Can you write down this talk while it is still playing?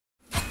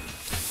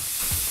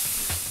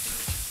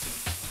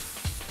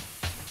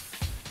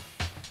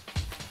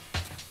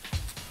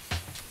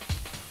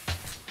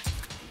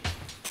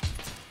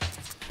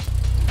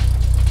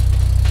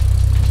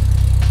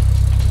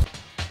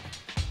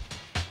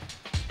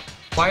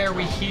Why are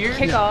we here?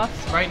 Kickoff.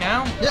 Right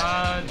now?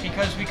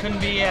 Because we couldn't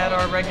be at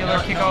our regular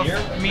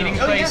kickoff meeting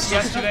place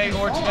yesterday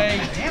or today.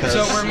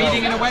 So we're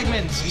meeting in a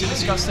Wegmans to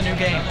discuss the new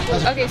game.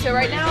 Okay, so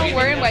right now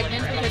we're in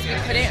Wegmans because we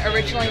couldn't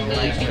originally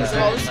meet because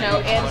of all the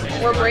snow,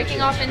 and we're breaking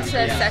off into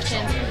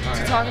sessions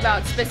to talk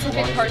about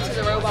specific parts of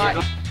the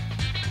robot.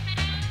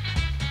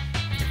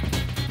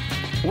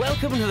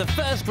 Welcome to the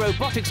first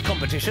robotics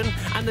competition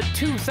and the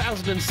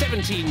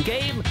 2017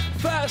 game,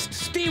 First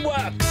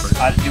Steamworks!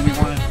 Do we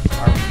want to,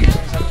 are we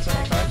using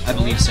 775? I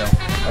believe so.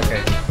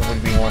 Okay,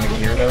 would we want to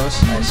gear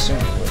those? I assume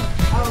we would.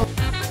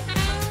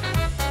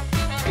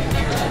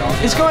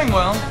 It's going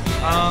well.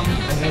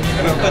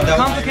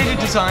 Complicated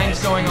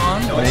designs going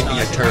on. Making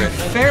a turret.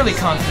 Fairly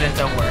confident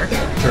they'll work.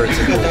 Turrets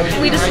are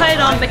cool. We decided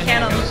on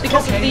mechanism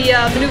because of the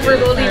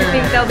maneuverability. We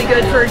think that'll be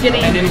good for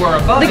getting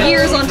the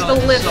gears onto the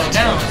lift,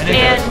 and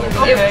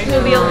it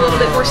will be a little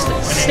bit more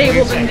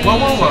stable than the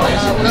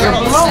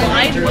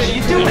slide. What are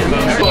you doing?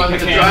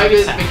 The drive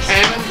is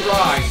Macadam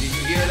Drive. Did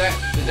you hear that?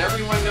 Does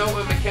everyone know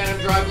what Macadam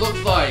Drive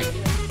looks like?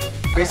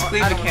 Basically,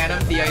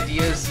 Macadam, the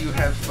idea is you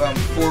have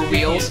 4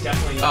 wheels,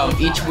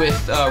 each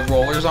with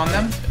rollers on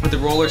them, but the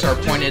rollers are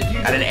pointed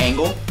at an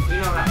angle,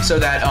 so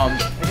that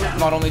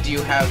not only do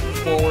you have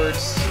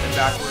forwards and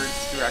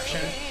backwards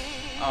direction,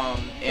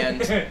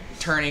 and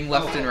turning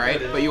left and right,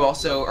 but you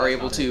also are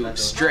able to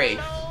strafe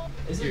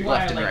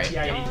left and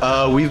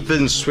right. We've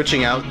been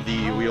switching out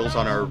the wheels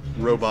on our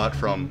robot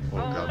from,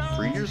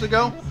 3 years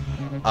ago,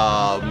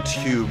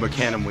 to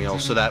Macadam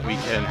wheels so that we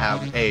can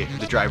have A,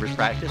 the drivers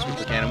practice with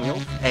Macadam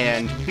wheels,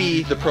 and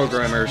B, the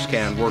programmers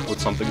can work with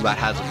something that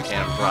has a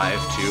Macadam drive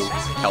to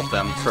help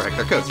them correct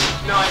their code.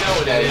 No, I know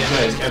what that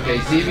is. Okay,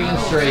 Zeeving and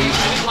straight. I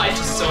applied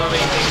to so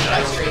many things that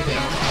I straight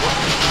thing.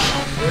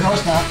 No,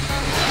 it's not.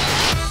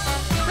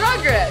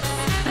 Progress!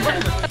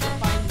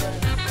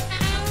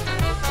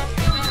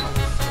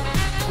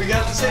 We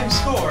got the same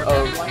score.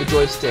 Of the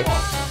joystick,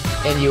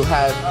 and you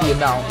have the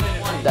amount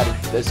that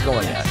it's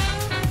going at.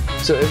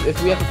 So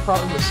if we have a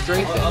problem with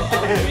strafing,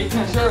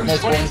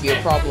 there's going to be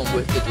a problem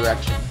with the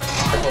direction.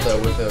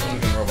 Although with the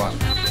moving robot.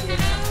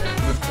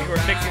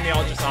 We're fixing the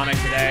ultrasonic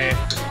today.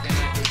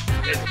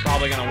 It's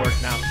probably going to work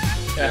now.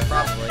 Yeah,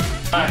 probably.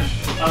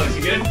 Oh, is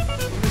he good?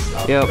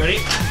 Yep. Ready?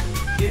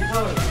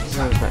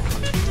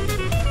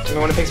 Tell me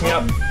when it picks me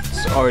up.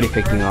 It's already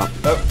picking up.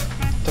 Oh,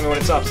 tell me when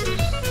it stops.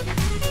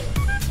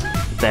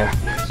 There.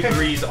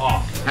 Degrees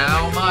off.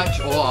 How much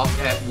off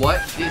at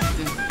what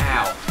distance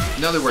out?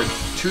 In other words,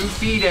 2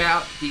 feet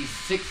out, he's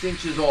 6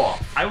 inches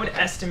off. I would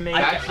estimate.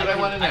 That's what I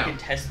want to know. I can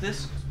test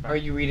this. Are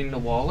you reading the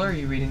wall or are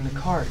you reading the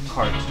card?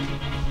 Card.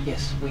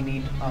 Yes, we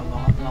need a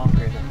lot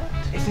longer than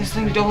that. If this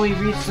thing only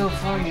reads so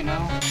far, you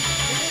know.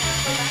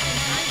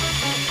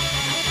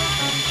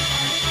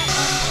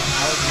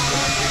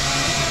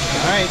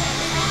 Alright.